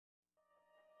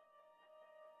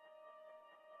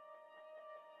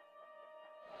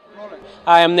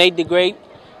Hi, I'm Nate the Great,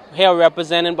 here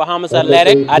representing Bahamas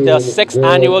Athletic at the 6th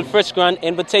annual Fritz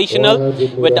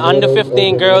Invitational with the under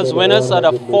 15 girls winners of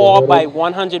the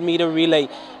 4x100 meter relay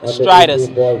striders.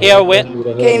 Here with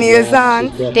Kania San,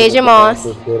 Deja Moss,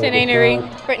 Tenenary,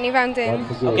 Brittany Fountain.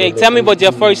 Okay, tell me about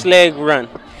your first leg run.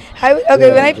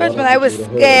 Okay, when I first went, I was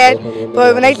scared,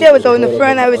 but when I said I was on the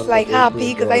front, I was like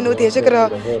happy because I know Deja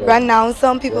could run down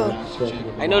some people.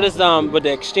 I noticed with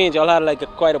the exchange, y'all had like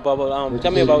quite a bubble. Tell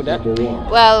me about that.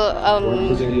 Well,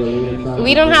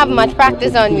 we don't have much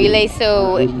practice on relay,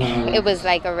 so it was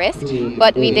like a risk,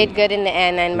 but we did good in the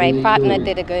end, and my partner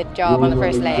did a good job on the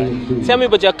first leg. Tell me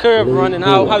about your curve run and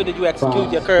how did you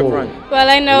execute your curve run? Well,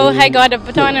 I know I got the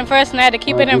baton in first and I had to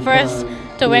keep it in first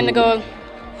to win the goal.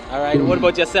 All right, what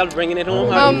about yourself bringing it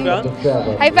home? How you felt?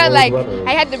 I felt like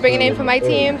I had to bring it in for my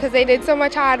team because they did so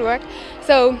much hard work.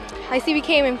 So I see we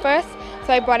came in first,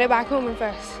 so I brought it back home in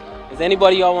first. Is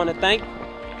anybody y'all want to thank?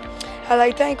 I'd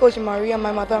like to thank Coach Maria,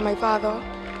 my mother, and my father,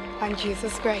 and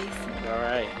Jesus Christ. All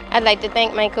right. I'd like to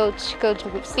thank my coach, Coach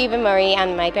Stephen Murray,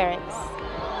 and my parents.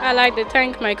 I'd like to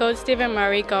thank my coach Stephen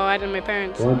Murray, God, and my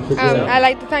parents. I'd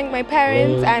like to thank my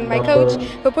parents and my coach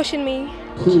for pushing me.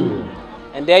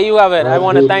 And there you have it. I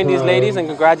want to thank these ladies and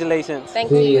congratulations.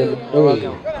 Thank you. You're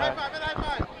welcome.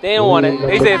 They don't want it.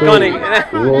 They say it's coming. All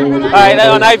right,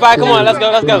 on high five. Come on, let's go,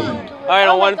 let's go. All right,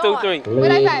 on 1, 2, 3.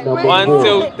 1,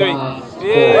 2, 3.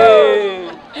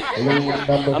 Yeah.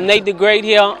 I'm Nate the Great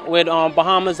here with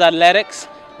Bahamas Athletics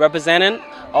representing.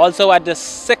 Also at the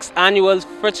 6th annual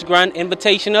Fritz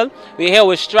Invitational. We're here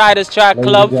with Striders Track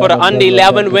Club for the under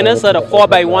 11 winners of the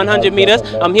 4x100 meters.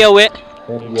 I'm here with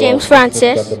James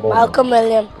Francis, Malcolm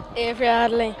William, Avery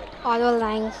Adley, Otto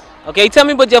Lang. Okay, tell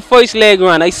me about your first leg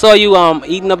run. I saw you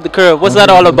eating up the curve. What's that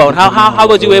all about? How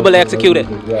was you able to execute it?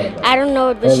 I don't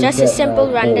know, it was just a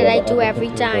simple run that I do every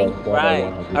time. Right.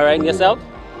 All right, and yourself?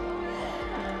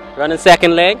 Running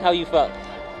second leg, how you felt?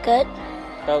 Good.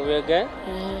 Felt real good?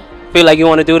 Feel like you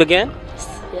want to do it again?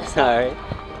 Yes. All right.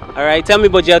 All right, tell me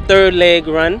about your third leg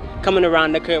run, coming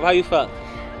around the curve. How you felt?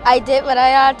 I did what I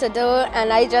had to do,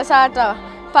 and I just had to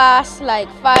pass like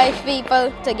 5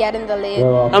 people to get in the lead.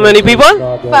 How many people?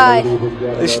 5.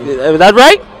 Is that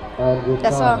right?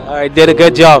 That's all. All right, did a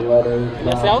good job.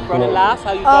 Yourself, running last,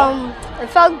 how you felt? It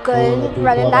felt good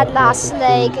running that last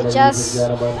leg. It just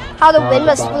how the wind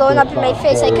was blowing up in my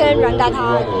face, I couldn't run that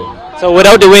hard. So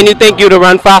without the wind, you think you'd have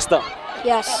run faster?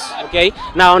 Yes. Okay,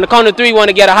 now on the count of 3, want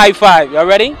to get a high five. Y'all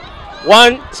ready?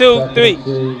 1, 2,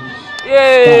 3.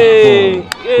 Yay!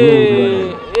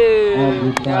 Yay! Yay!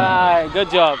 All right,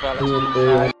 good job, fellas.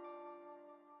 All right.